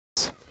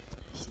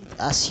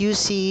as you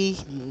see,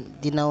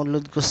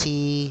 dinownload ko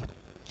si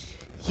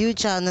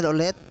Uchannel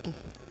ulit.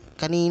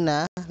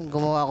 Kanina,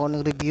 gumawa ako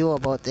ng review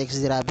about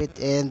XD Rabbit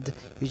and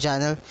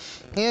Uchannel.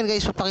 Ngayon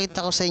guys,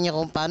 papakita ko sa inyo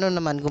kung paano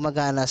naman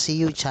gumagana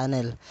si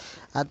Uchannel.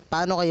 At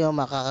paano kayo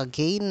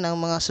makaka-gain ng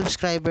mga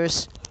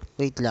subscribers.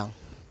 Wait lang.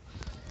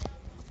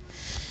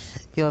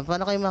 Yun,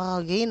 paano kayo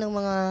makaka-gain ng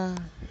mga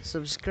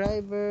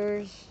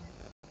subscribers.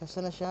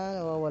 Nasaan na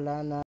siya?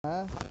 Nawawala na.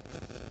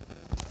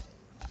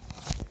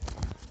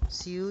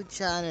 Si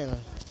Uchannel.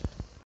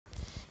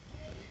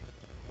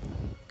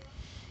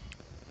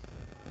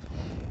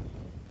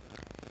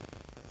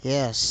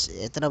 Yes,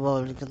 ito na,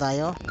 babalik na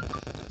tayo.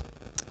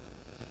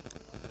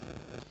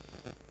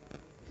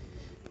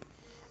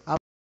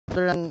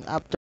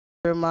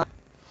 After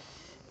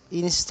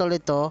ma-install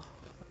ito,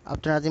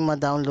 after natin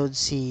ma-download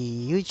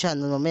si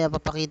Uchannel, mamaya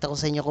papakita ko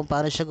sa inyo kung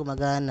paano siya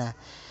gumagana.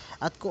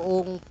 At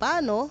kung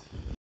paano,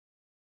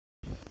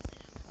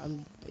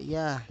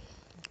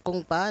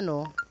 kung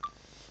paano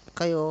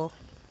kayo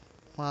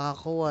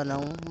makakuha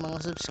ng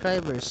mga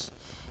subscribers.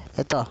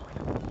 Ito.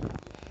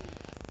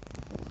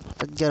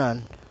 At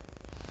gano'n.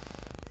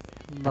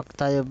 Back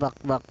tayo, back.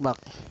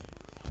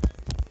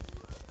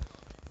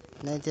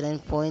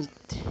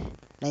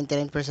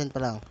 99.99%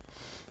 pa lang.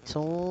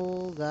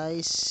 So,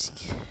 guys.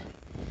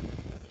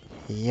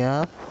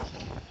 Yup.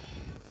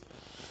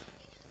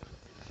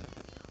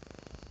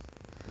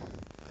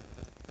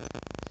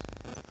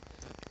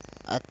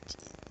 At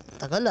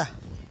tagal ah.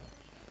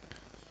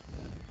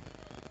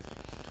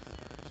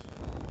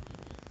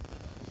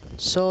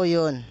 So,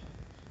 yun.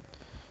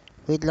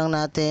 Wait lang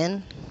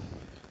natin.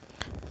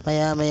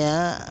 Maya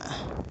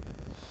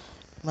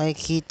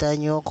makikita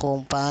nyo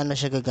kung paano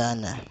siya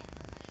gagana.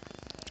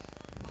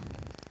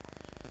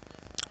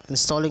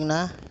 Installing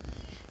na.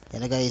 Yan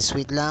na guys,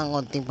 wait lang,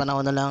 konting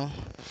panahon na lang.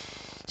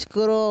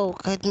 Siguro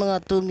kahit mga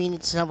 2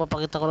 minutes lang,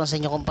 papakita ko lang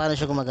sa inyo kung paano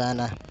siya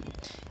gumagana.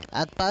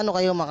 At paano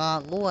kayo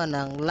makakakuha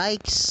ng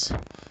likes,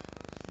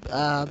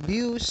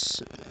 views,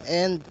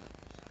 and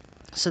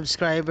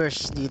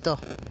subscribers dito.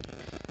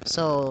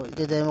 So,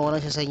 i-demo ko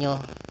lang siya sa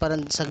inyo,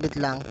 parang saglit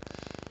lang.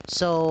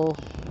 So,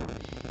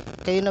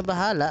 kayo na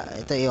bahala.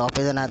 Ito,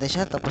 i-open na natin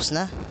siya. Tapos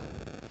na.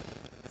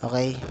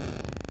 Okay.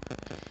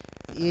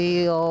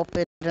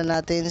 I-open na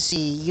natin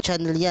si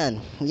Uchannel yan.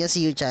 Yan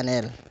si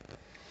Uchannel.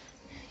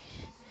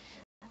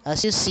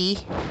 As you see,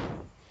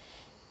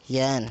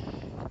 yan.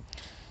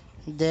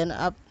 Then,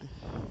 up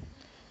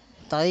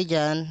tayo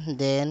dyan.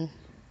 Then,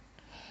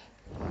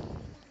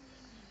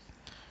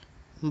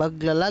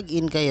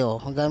 magla-login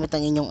kayo gamit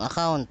ang inyong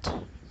account.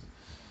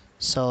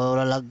 So,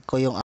 lalag ko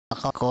yung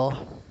account ko.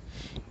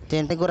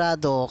 Then,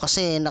 sigurado,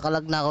 kasi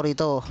nakalag na ako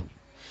rito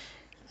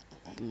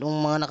nung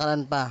mga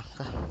nakaraan pa.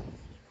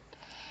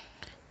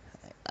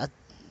 At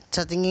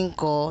sa tingin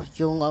ko,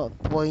 yung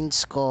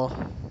points ko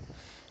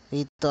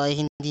rito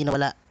ay hindi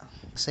nawala.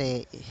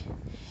 Kasi,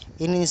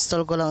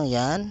 in-install ko lang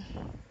yan.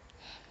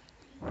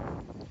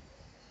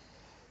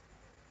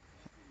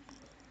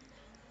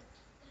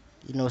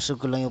 Inusog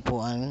ko lang yung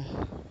upuan.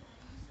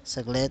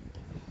 Saglit.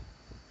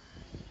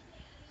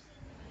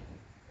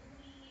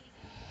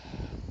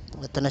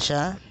 Ito na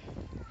siya.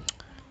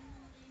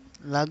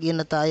 Login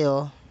na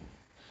tayo.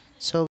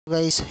 So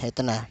guys,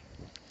 ito na.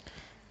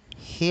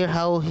 Here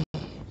how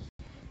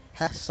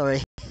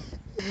sorry.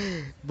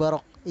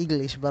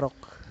 English barok.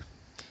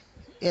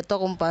 Ito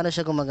kung paano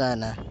siya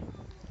gumagana.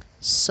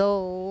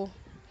 So,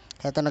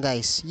 ito na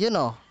guys. You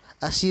know,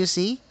 as you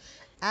see,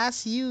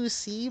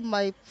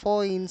 my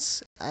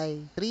points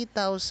ay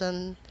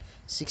 3,062.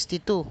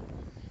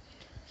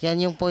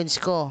 Yan yung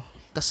points ko.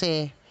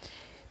 Kasi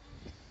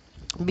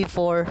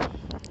before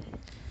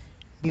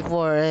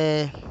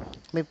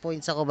may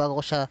points ako bago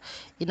ko siya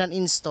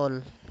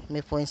in-uninstall. May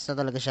points na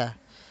talaga siya.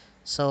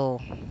 So,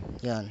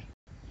 yan.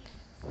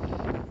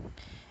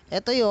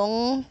 Ito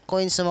yung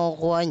coins na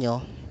makukuha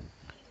nyo.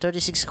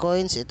 36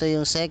 coins. Ito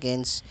yung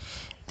seconds.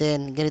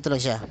 Then, ganito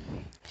lang siya.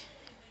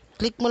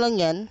 Click mo lang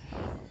yan.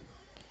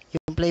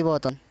 Yung play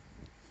button.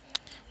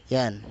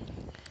 Yan.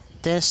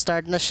 Then,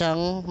 start na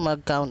siyang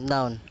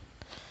mag-countdown.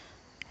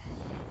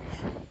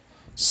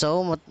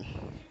 So,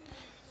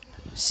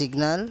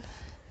 signal.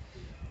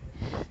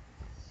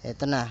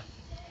 Ito na.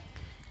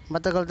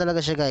 Matagal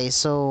talaga siya guys.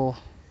 So,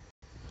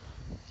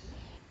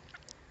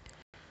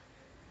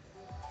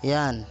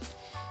 yan.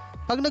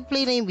 Pag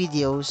nag-play na yung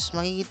videos,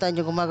 makikita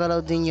nyo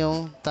gumagalaw din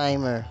yung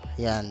timer.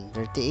 Yan.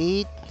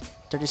 38,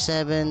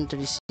 37,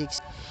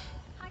 36.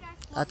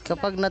 At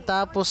kapag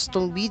natapos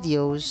tong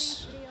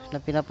videos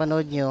na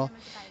pinapanood nyo,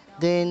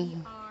 then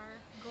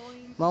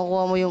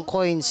makukuha mo yung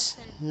coins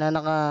na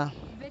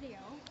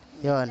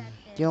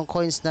yung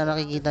coins na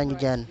nakikita nyo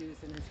dyan.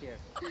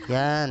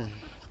 Yan.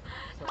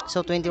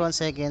 So, 21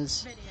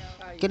 seconds.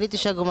 Ganito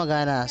siya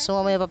gumagana. So,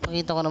 mamaya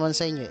ipapakita ko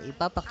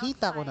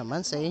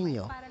naman sa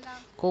inyo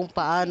kung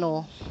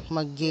paano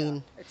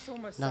mag-gain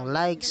ng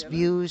likes,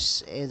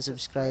 views, and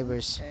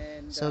subscribers.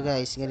 So,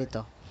 guys,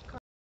 ganito.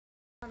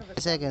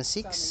 Seconds.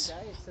 6,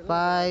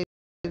 5,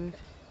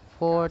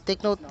 4.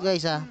 Take note,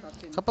 guys, ha.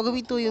 Kapag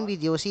huminto yung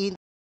video,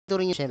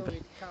 monitoring nyo syempre.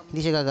 Hindi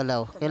siya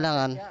gagalaw.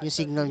 Kailangan yung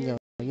signal nyo,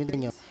 yun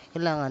din nyo.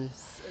 Kailangan,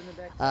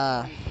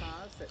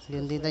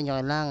 yun din nyo,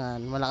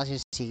 kailangan malakas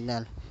yung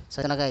signal.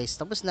 So na guys,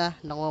 tapos na.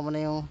 Nakuha mo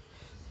na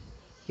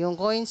yung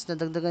coins.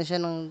 Nadagdagan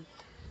siya ng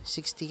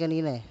 60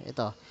 kanina eh.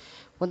 Ito.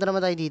 Punta naman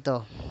tayo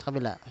dito.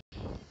 Kabila.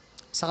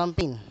 Sa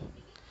campaign.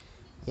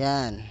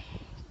 Yan.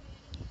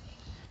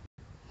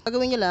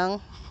 Gagawin nyo lang,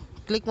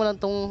 click mo lang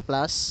tong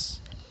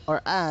plus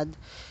or add,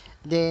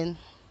 then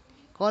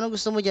kung ano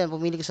gusto mo dyan,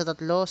 pumili ka sa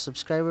tatlo: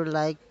 subscriber,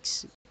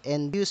 likes,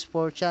 and views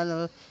for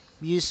channel,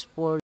 views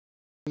for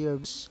your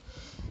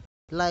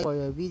like for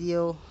your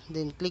video,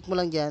 then click mo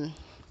lang dyan.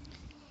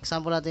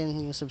 Example natin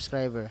yung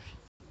subscriber,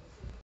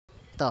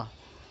 ito,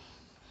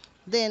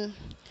 then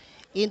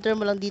enter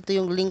mo lang dito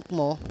yung link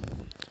mo,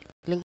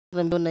 link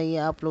na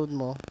i-upload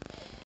mo,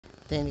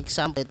 then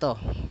example ito,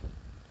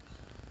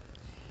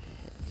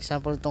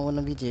 example itong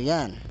unang video,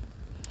 yan.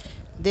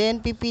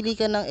 Then pipili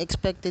ka ng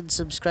expected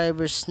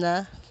subscribers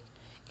na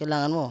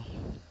kailangan mo.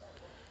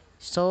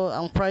 So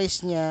ang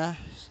price niya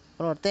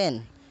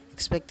 10,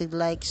 expected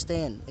likes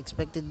 10,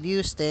 expected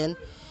views 10,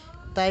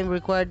 time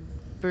required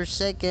per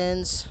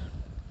seconds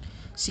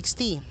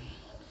 60.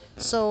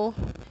 So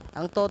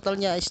ang total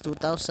niya is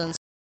 2,600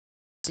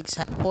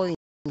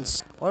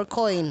 points or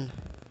coin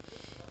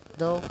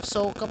do.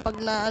 So kapag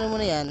na ano mo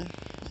na yan,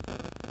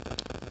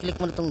 click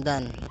mo na itong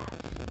done.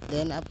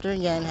 Then after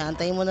nyan,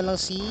 hantayin mo na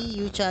lang si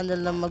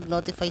Uchannel na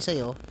mag-notify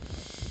sa'yo.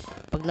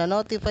 Pag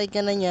na-notify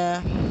ka na niya,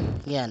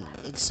 yan,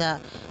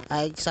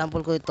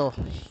 example ko ito,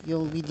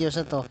 yung videos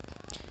na to,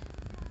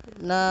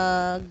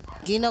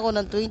 nag-gain ako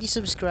ng 20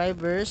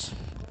 subscribers,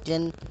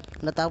 then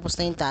natapos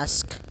na yung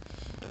task,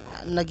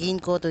 nag-gain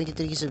ko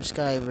 23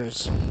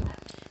 subscribers.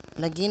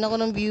 Nag-gain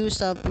ako ng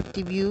views na 50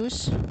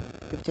 views,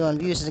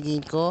 51 views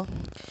nag-gain ko,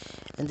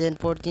 and then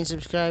 14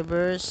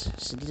 subscribers.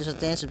 So dito sa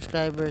 10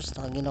 subscribers,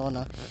 nag-gain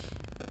ako ng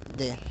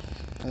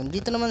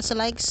dito naman sa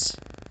likes,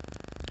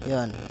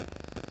 yun,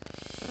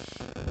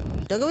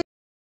 gagawin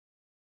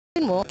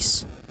mo,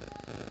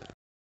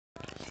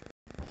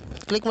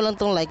 click mo lang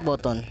tong like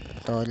button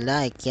to,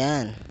 like,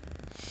 yan.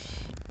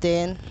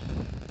 Then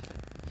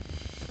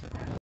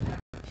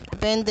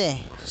depende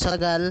sa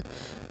tagal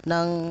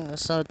ng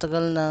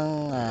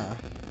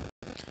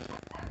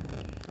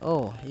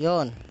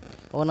yun,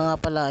 una nga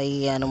pala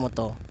ay ano mo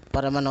to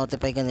para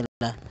ma-notify ka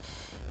nila,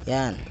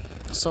 yan.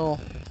 So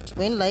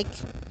when like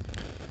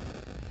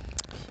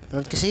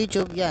load ka sa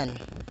YouTube, yan.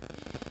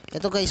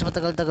 Ito guys,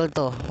 matagal-tagal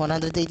to,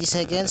 180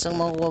 seconds. Ang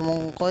makukuha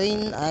mong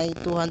coin ay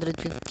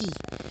 250.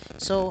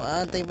 So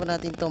aantayin po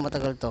natin to,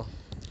 matagal to.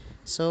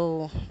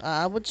 So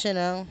aabot siya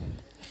ng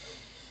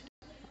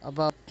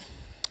about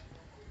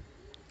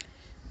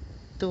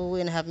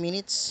 2.5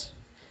 minutes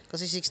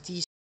kasi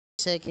 60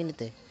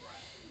 seconds eh.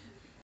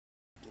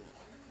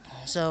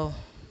 So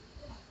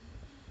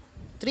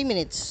 3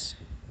 minutes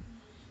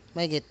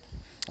mahigit,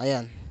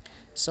 ayan.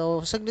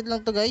 So saglit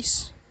lang to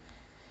guys,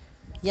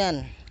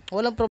 yan.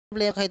 Walang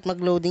problema kahit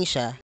mag-loading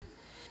siya,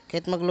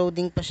 kahit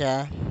mag-loading pa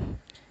siya,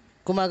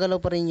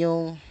 gumagalaw pa rin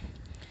yung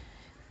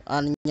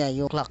ano niya,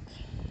 yung clock.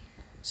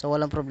 So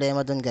walang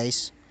problema dun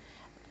guys.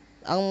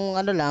 Ang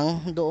ano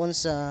lang, doon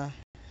sa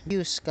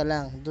views ka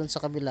lang, doon sa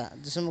kabila,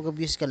 doon sa mga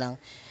views ka lang,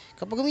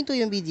 kapag guminto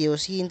yung video,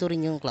 hihinto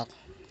rin yung clock.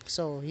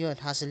 So yun,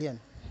 hassle yun.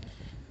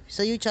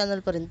 Sa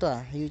Uchannel pa rin to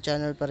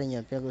Uchannel pa rin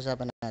yun,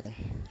 pinag-usapan natin.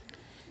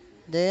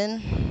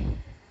 Then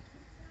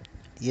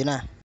yun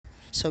na.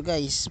 So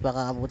guys,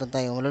 baka abutan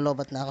tayo,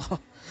 malolobat na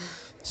ako.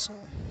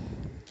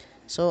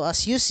 So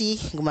as you see,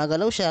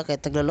 gumagalaw siya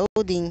kahit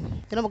naglo-loading.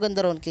 Yun ang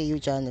maganda ron kay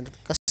Uchannel,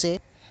 kasi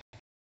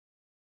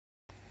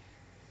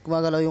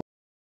gumagalaw yung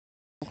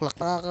clock.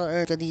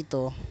 Nakaka-earn ka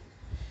dito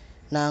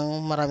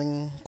ng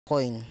maraming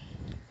coin.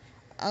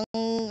 Ang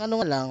ano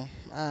nga lang,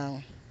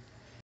 ang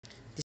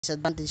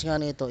disadvantage nga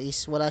nito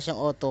is wala siyang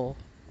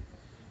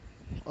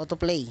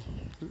autoplay.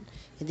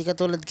 Hindi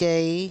katulad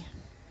kay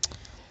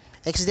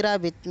XD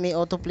Rabbit, may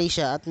autoplay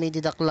siya at may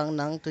deduct lang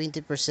ng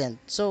 20%.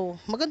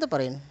 So maganda pa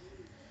rin.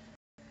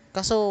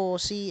 Kaso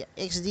si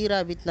XD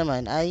Rabbit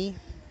naman ay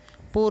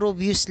puro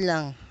views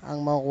lang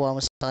ang makukuha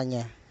mo sa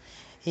kanya.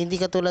 Hindi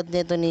katulad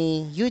nito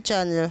ni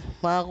Uchannel,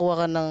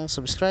 makakuha ka ng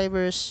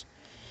subscribers,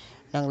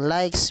 ng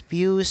likes,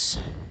 views.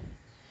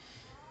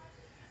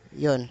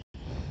 Yun.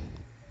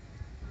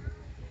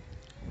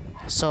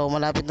 So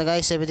malapit na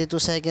guys, 72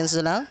 seconds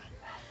na lang.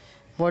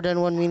 More than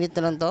 1 minute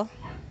na lang to.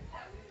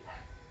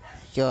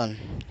 Yun.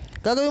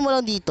 Gagawin mo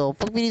lang dito,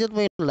 pag pinitot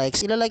mo yung likes,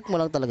 ilalike mo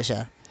lang talaga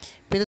siya.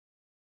 Pinitot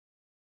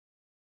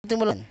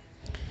mo lang.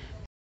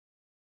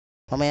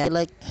 Mamaya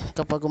like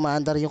kapag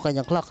umaandar yung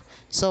kanyang clock.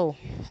 So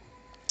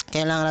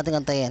kailangan natin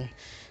antayin.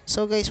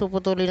 So guys,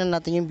 puputulin na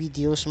natin yung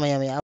videos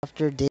maya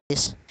after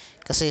this,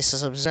 kasi sa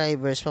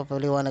subscribers,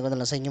 papaliwanag ko na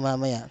lang sa inyo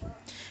mamaya.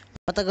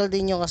 Matagal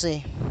din yun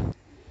kasi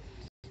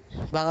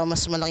baka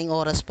mas malaking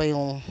oras pa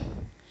yung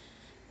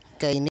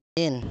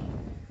kainin.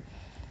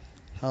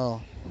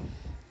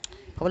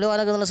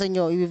 Papaliwanag ko na lang sa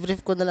inyo, i-brief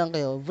ko na lang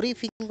kayo,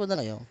 briefing ko na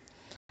kayo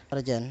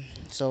para dyan.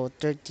 So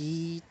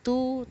 32,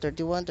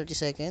 31, 30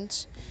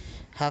 seconds,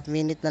 half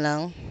minute na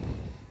lang.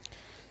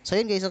 So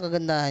yun guys, ang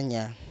kagandahan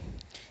niya.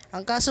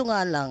 Ang kaso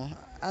nga lang,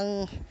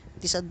 ang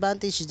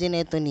disadvantage din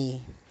ito ni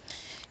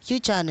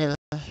Uchannel,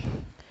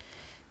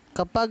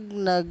 kapag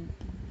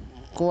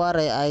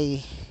kuwari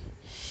ay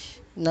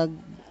nag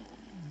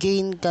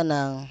gain ka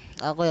ng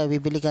ya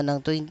bibili ka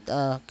ng 20,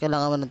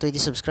 kailangan mo ng 20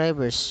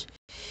 subscribers.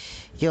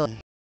 Yon,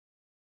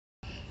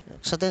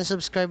 sa 10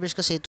 subscribers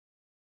kasi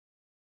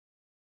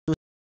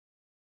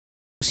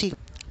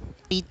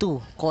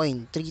 32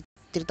 coin,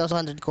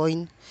 3,100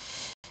 coin.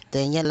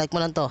 Then yan, like mo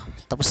lang to,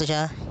 tapos na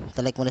siya,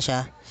 like mo na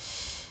siya.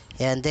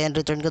 And then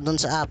return ka dun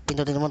sa app,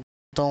 pindutin mo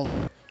tong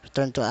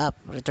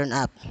return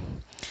app.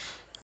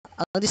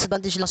 Ang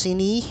disadvantage lang si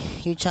ni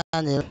yung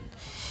channel,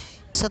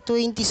 sa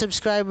 20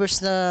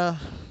 subscribers na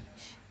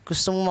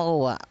gusto mong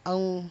makuha,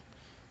 ang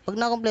pag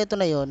nakompleto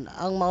na yon,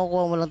 ang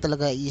makukuha mo lang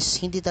talaga is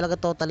hindi talaga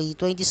totally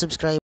 20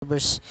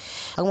 subscribers.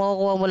 Ang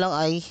makukuha mo lang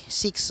ay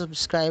 6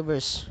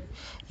 subscribers.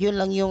 Yun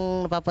lang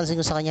yung napapansin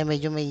ko sa kanya,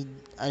 medyo may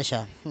ano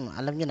siya,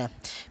 alam niyo na.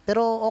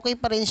 Pero okay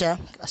pa rin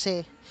siya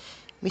kasi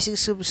may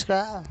 6,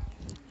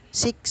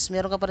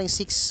 meron ka pa rin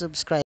 6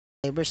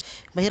 subscribers.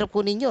 Mahirap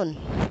kunin yun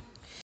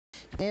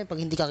ngayon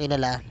pag hindi ka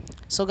kilala.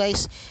 So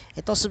guys,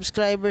 itong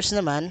subscribers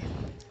naman,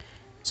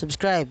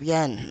 subscribe,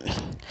 yan.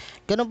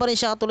 Ganun pa rin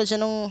siya, katulad siya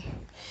nung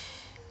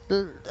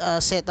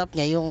setup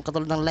niya, yung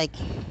katulad ng like.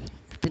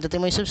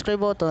 Pindutin mo yung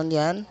subscribe button,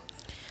 yan.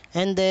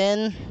 And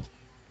then,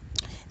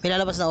 may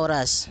lalabas na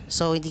oras.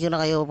 So, hindi ko na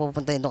kayo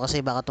pupuntahin doon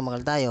kasi baka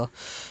tumagal tayo.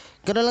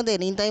 Ganun lang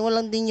din, hintayin mo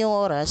lang din yung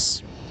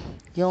oras,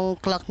 yung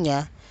clock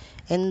niya.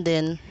 And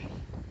then,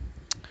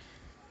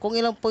 kung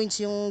ilang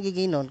points yung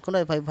gigay nun, kung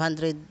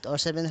 500 or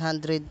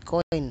 700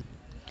 coin,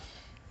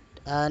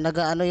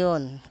 nagaano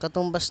yon,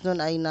 katumbas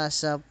nun ay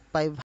nasa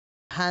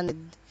 500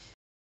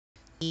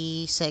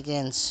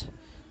 seconds.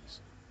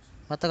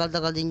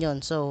 Matagal-tagal din yon.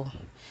 So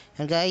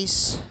yan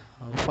guys,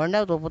 for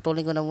now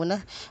puputulin ko na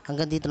muna.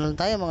 Hanggang dito lang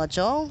tayo mga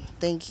chong.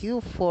 Thank you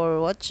for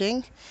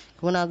watching.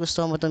 Kung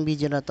nagustuhan mo tong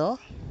video na to,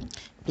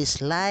 please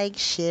like,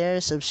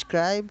 share,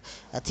 subscribe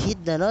at hit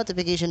the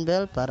notification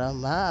bell para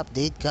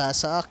ma-update ka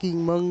sa aking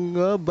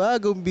mga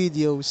bagong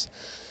videos.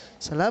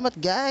 Salamat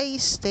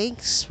guys,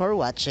 thanks for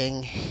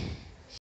watching.